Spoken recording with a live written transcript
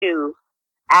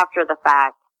after the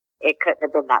fact, it couldn't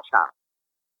have been that child.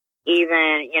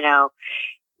 Even,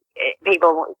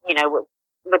 people,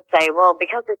 would say, well,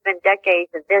 because it's been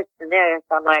decades of this and this,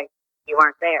 I'm like, you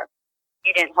weren't there.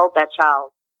 You didn't hold that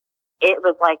child. It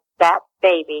was like that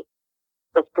baby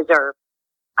was preserved.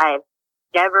 I have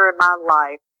never in my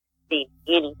life seen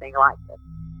anything like this.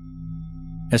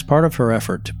 As part of her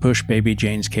effort to push Baby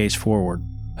Jane's case forward,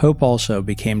 Hope also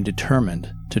became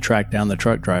determined to track down the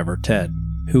truck driver, Ted,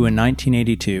 who in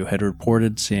 1982 had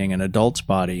reported seeing an adult's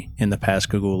body in the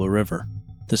Pascagoula River,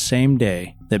 the same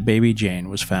day that Baby Jane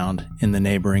was found in the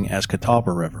neighboring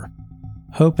Escatawpa River.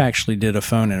 Hope actually did a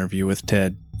phone interview with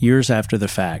Ted years after the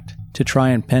fact to try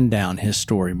and pin down his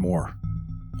story more.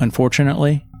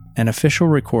 Unfortunately, an official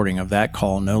recording of that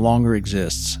call no longer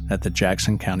exists at the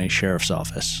Jackson County Sheriff's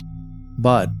Office.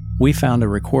 But we found a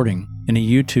recording in a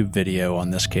YouTube video on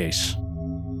this case.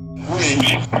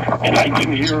 And I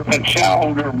can hear a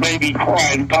child or baby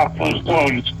crying top of his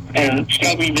lungs, and it's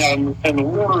coming down in the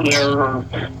water there or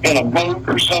in a boat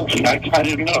or something. I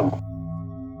didn't know.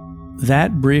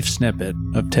 That brief snippet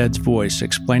of Ted's voice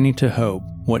explaining to Hope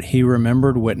what he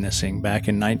remembered witnessing back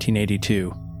in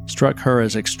 1982 struck her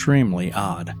as extremely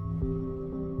odd.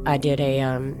 I did a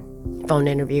phone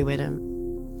interview with him.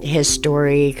 His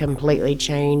story completely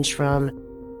changed from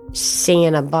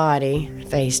seeing a body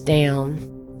face down,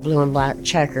 blue and black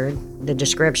checkered, the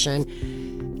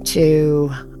description,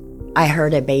 to I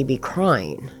heard a baby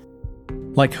crying.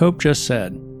 Like Hope just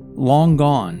said, long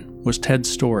gone was Ted's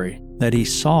story that he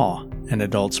saw an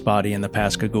adult's body in the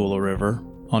Pascagoula River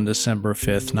on December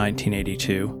 5th,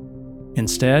 1982.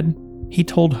 Instead, he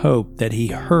told Hope that he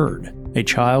heard a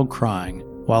child crying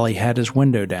while he had his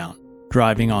window down,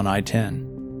 driving on I-10,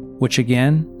 which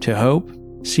again, to Hope,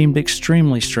 seemed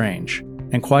extremely strange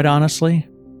and quite honestly,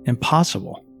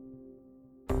 impossible.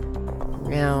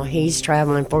 Now, he's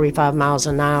traveling 45 miles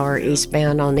an hour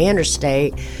eastbound on the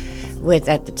interstate with,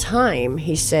 at the time,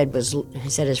 he said his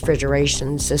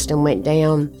refrigeration system went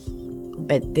down.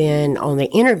 But then on the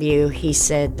interview, he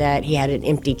said that he had an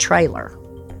empty trailer.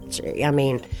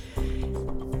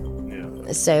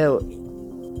 So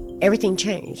everything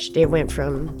changed. It went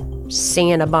from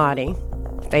seeing a body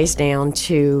face down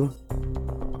to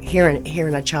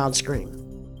hearing a child scream.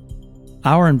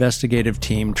 Our investigative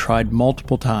team tried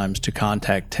multiple times to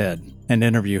contact Ted and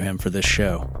interview him for this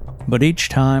show, but each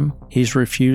time he's refused